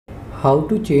How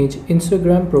to change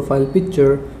Instagram profile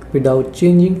picture without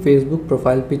changing Facebook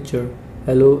profile picture.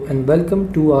 Hello and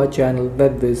welcome to our channel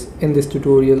Whizz. In this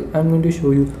tutorial I'm going to show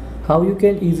you how you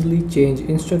can easily change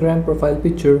Instagram profile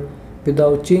picture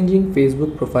without changing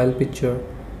Facebook profile picture.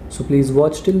 So please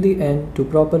watch till the end to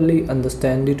properly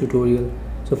understand the tutorial.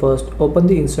 So first open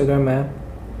the Instagram app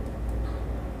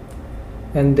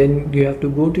and then you have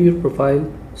to go to your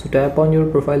profile. So tap on your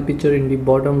profile picture in the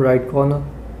bottom right corner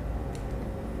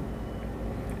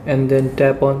and then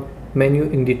tap on menu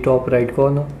in the top right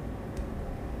corner,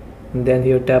 and then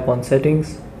here tap on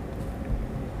settings,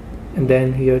 and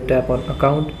then here tap on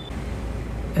account,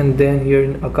 and then here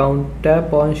in account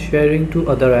tap on sharing to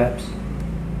other apps,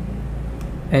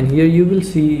 and here you will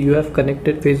see you have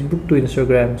connected Facebook to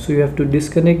Instagram, so you have to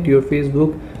disconnect your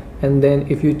Facebook, and then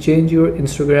if you change your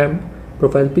Instagram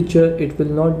profile picture it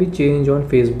will not be changed on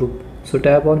Facebook. So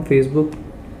tap on Facebook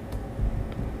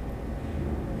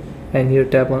and here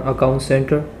tap on account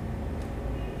center,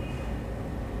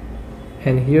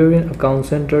 and here in account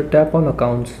center tap on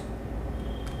accounts,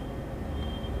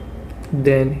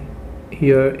 then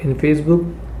here in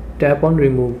Facebook tap on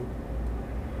remove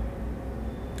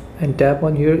and tap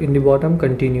on here in the bottom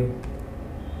continue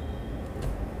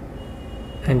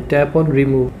and tap on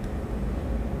remove.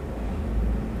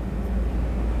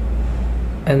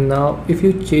 And now if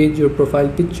you change your profile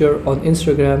picture on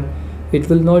Instagram it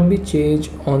will not be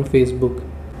changed on Facebook.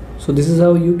 So this is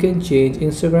how you can change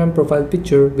Instagram profile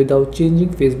picture without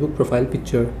changing Facebook profile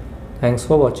picture. Thanks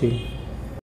for watching.